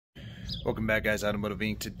Welcome back, guys. Automotive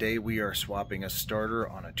Inc. Today we are swapping a starter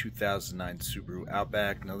on a 2009 Subaru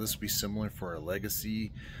Outback. Now this will be similar for a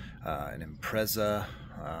Legacy, an Impreza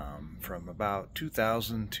from about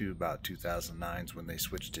 2000 to about 2009 is when they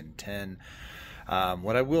switched in 10.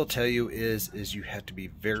 What I will tell you is you have to be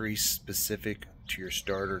very specific to your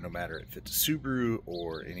starter, no matter if it's a Subaru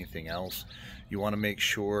or anything else. You want to make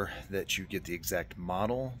sure that you get the exact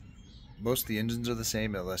model. Most of the engines are the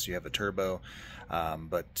same unless you have a turbo,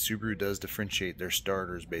 but Subaru does differentiate their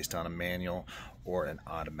starters based on a manual or an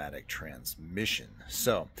automatic transmission.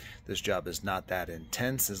 So this job is not that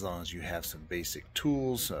intense as long as you have some basic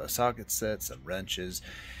tools, socket sets, some wrenches,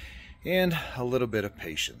 and a little bit of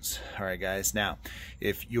patience. Alright guys, now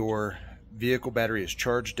if your vehicle battery is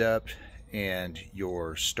charged up and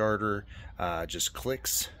your starter just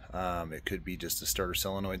clicks, it could be just a starter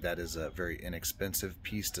solenoid. That is a very inexpensive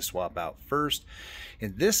piece to swap out first.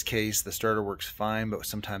 In this case, the starter works fine, but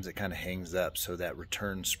sometimes it kind of hangs up, so that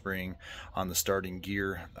return spring on the starting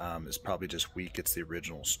gear is probably just weak. It's the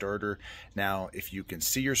original starter. Now, if you can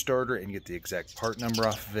see your starter and get the exact part number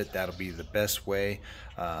off of it, that'll be the best way,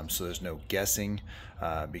 so there's no guessing,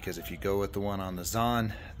 because if you go with the one on the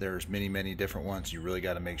Zon, there's many different ones. You really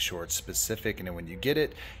got to make sure it's specific, and then when you get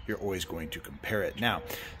it, you're always going to compare it. Now,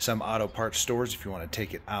 some auto parts stores, if you want to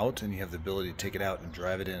take it out and you have the ability to take it out and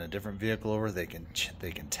drive it in a different vehicle over, they can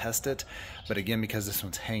test it. But again, because this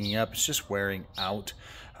one's hanging up, it's just wearing out,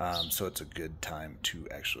 so it's a good time to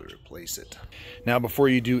actually replace it. Now, before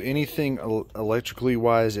you do anything electrically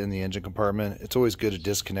wise in the engine compartment, it's always good to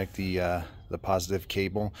disconnect the positive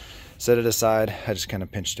cable. Set it aside. I just kind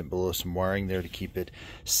of pinched it below some wiring there to keep it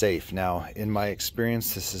safe. Now, in my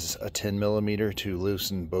experience, this is a 10 millimeter to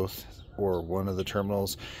loosen both or one of the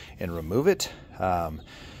terminals and remove it,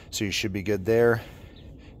 so you should be good there.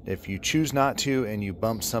 If you choose not to and you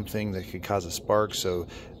bump something, that could cause a spark, so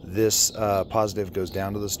this positive goes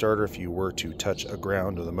down to the starter. If you were to touch a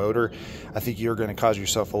ground or the motor, I think you're going to cause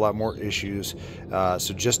yourself a lot more issues,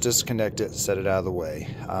 so just disconnect it, set it out of the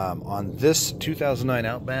way. On this 2009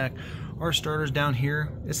 Outback, our starter's down here.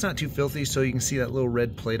 It's not too filthy, so you can see that little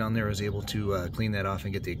red plate on there. I was able to clean that off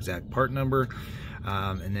and get the exact part number.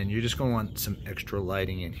 And then you're just going to want some extra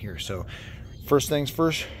lighting in here. So first things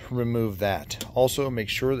first, remove that. Also make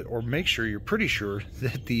sure you're pretty sure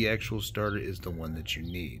that the actual starter is the one that you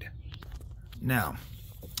need. Now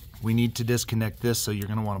we need to disconnect this, so you're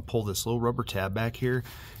going to want to pull this little rubber tab back here.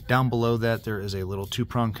 Down below that there is a little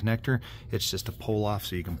 2-prong connector. It's just a pull off,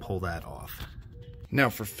 so you can pull that off. Now,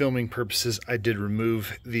 for filming purposes, I did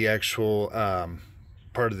remove the actual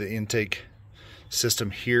part of the intake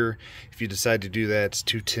system here. If you decide to do that, it's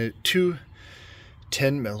two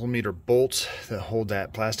 10 millimeter bolts that hold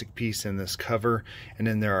that plastic piece in this cover, and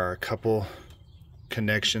then there are a couple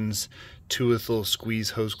connections, 2 with little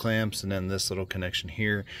squeeze hose clamps, and then this little connection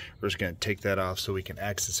here. We're just going to take that off so we can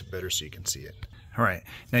access it better, so you can see it. Alright,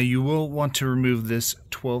 now you will want to remove this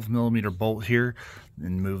 12 millimeter bolt here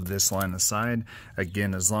and move this line aside.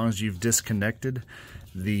 Again, as long as you've disconnected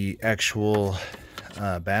the actual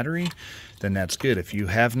battery, then that's good. If you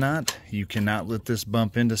have not, you cannot let this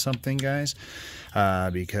bump into something, guys,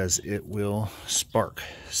 because it will spark.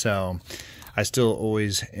 So I still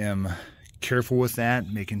always am careful with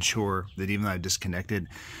that, making sure that even though I've disconnected,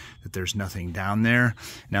 that there's nothing down there.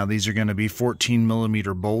 Now these are going to be 14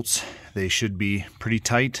 millimeter bolts. They should be pretty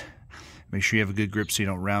tight. Make sure you have a good grip so you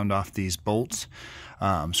don't round off these bolts.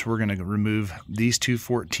 So we're going to remove these 2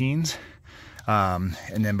 14s.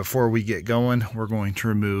 And then before we get going, we're going to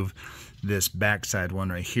remove this backside one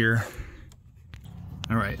right here.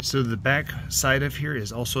 Alright, so the back side of here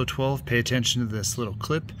is also 12. Pay attention to this little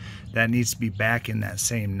clip. That needs to be back in that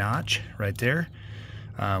same notch right there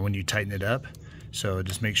when you tighten it up. So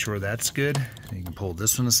just make sure that's good. And you can pull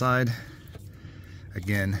this one aside.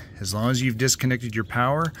 Again, as long as you've disconnected your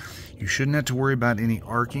power, you shouldn't have to worry about any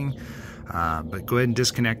arcing. But go ahead and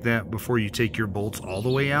disconnect that before you take your bolts all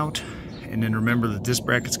the way out. And then remember that this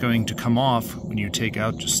bracket's going to come off when you take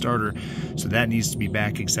out the starter, so that needs to be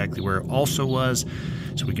back exactly where it also was,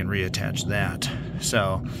 so we can reattach that.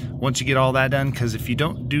 So once you get all that done, because if you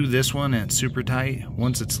don't do this one and it's super tight,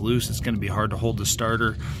 once it's loose, it's going to be hard to hold the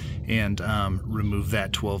starter and remove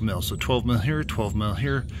that 12 mil. So 12 mil here, 12 mil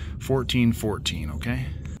here, 14, 14, okay?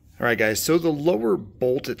 Alright guys, so the lower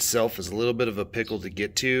bolt itself is a little bit of a pickle to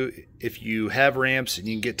get to. If you have ramps, and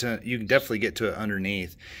you can definitely get to it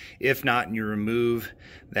underneath. If not, and you remove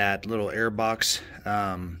that little air box,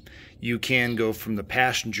 you can go from the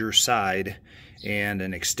passenger side and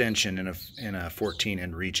an extension in a 14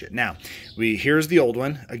 and reach it. Now, here's the old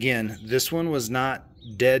one. Again, this one was not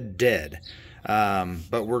dead.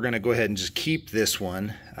 But we're going to go ahead and just keep this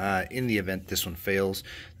one in the event this one fails.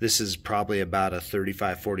 This is probably about a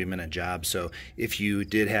 35-40 minute job, so if you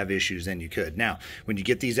did have issues, then you could. Now, when you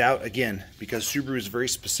get these out, again, because Subaru is very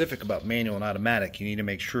specific about manual and automatic, you need to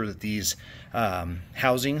make sure that these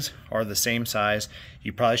housings are the same size.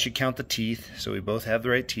 You probably should count the teeth, so we both have the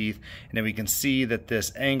right teeth, and then we can see that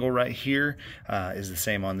this angle right here is the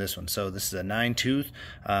same on this one. So this is a 9 tooth,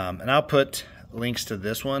 and I'll put links to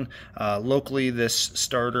this one. Locally, this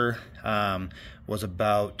starter was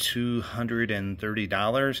about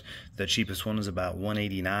 $230. The cheapest one was about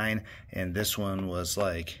 $189, and this one was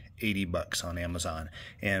like 80 bucks on Amazon.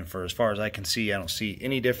 And for as far as I can see, I don't see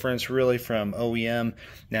any difference really from OEM.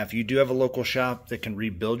 Now, if you do have a local shop that can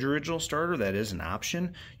rebuild your original starter, that is an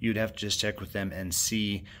option. You'd have to just check with them and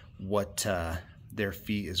see what their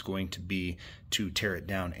fee is going to be to tear it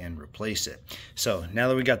down and replace it. So now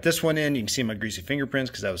that we got this one in, you can see my greasy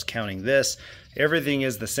fingerprints because I was counting this. Everything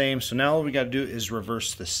is the same. So now all we got to do is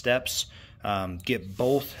reverse the steps, get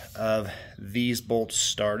both of these bolts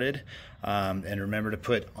started, and remember to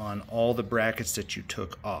put on all the brackets that you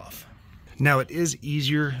took off. Now, it is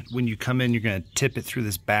easier when you come in, you're going to tip it through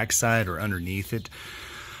this backside or underneath it.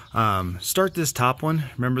 Start this top one.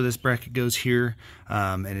 Remember, this bracket goes here,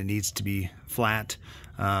 and it needs to be flat.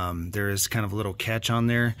 There is kind of a little catch on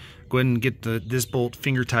there. Go ahead and get this bolt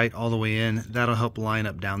finger tight all the way in. That'll help line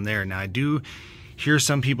up down there. Now, I do hear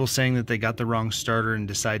some people saying that they got the wrong starter and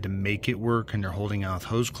decide to make it work, and they're holding out with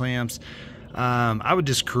hose clamps. I would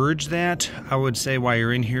discourage that. I would say while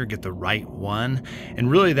you're in here, get the right one.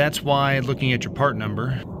 And really, that's why looking at your part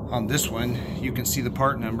number on this one, you can see the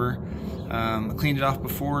part number. I cleaned it off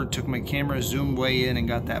before, took my camera, zoomed way in and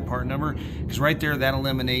got that part number, because right there, that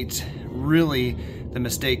eliminates really the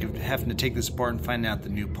mistake of having to take this apart and find out the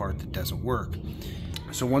new part that doesn't work.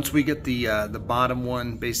 So once we get the bottom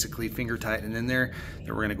one basically finger tightened in there, then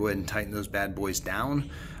we're going to go ahead and tighten those bad boys down.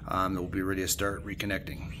 Then we'll be ready to start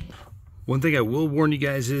reconnecting. One thing I will warn you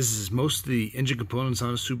guys is most of the engine components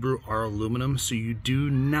on a Subaru are aluminum, so you do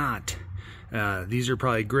not, these are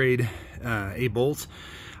probably grade A bolts,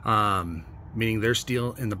 meaning they're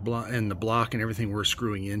steel, and the block and everything we're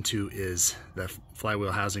screwing into is the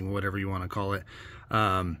flywheel housing, whatever you want to call it,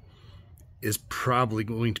 is probably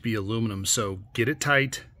going to be aluminum. So get it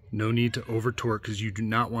tight, no need to over torque, because you do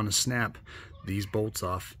not want to snap these bolts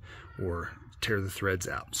off or tear the threads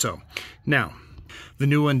out. So now, the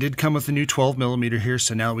new one did come with a new 12mm here,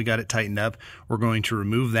 so now that we got it tightened up, we're going to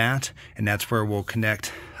remove that, and that's where we'll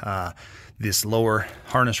connect this lower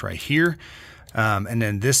harness right here. And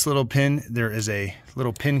then this little pin, there is a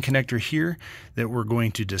little pin connector here that we're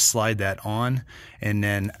going to just slide that on, and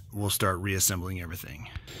then we'll start reassembling everything.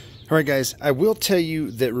 All right, guys, I will tell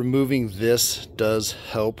you that removing this does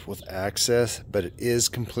help with access, but it is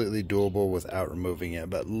completely doable without removing it.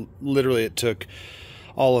 But literally it took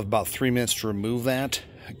all of about 3 minutes to remove that.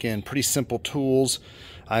 Again, pretty simple tools.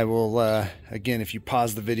 I will, again, if you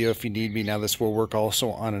pause the video if you need me, now this will work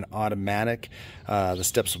also on an automatic. The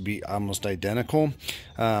steps will be almost identical.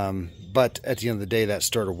 But at the end of the day, that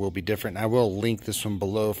starter will be different. I will link this one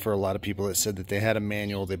below for a lot of people that said that they had a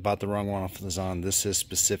manual, they bought the wrong one off Amazon. This is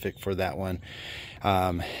specific for that one.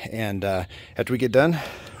 After we get done,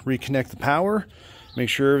 reconnect the power. Make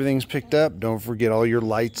sure everything's picked up. Don't forget all your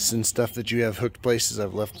lights and stuff that you have hooked places.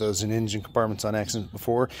 I've left those in engine compartments on accident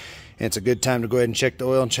before. And it's a good time to go ahead and check the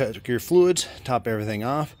oil and check your fluids, top everything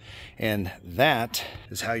off. And that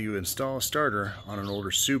is how you install a starter on an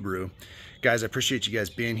older Subaru. Guys, I appreciate you guys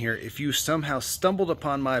being here. If you somehow stumbled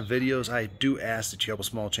upon my videos, I do ask that you help a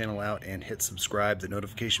small channel out and hit subscribe, the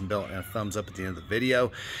notification bell, and a thumbs up at the end of the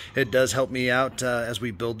video. It does help me out as we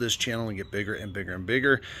build this channel and get bigger and bigger and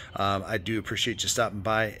bigger. I do appreciate you stopping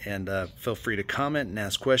by, and feel free to comment and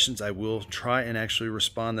ask questions. I will try and actually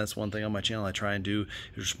respond. That's one thing on my channel I try and do,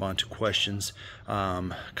 is respond to questions,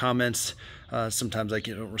 comments. Sometimes I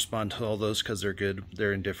don't respond to all those because they're good,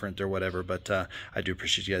 they're indifferent, they're whatever, but I do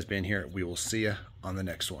appreciate you guys being here. We will see you on the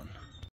next one.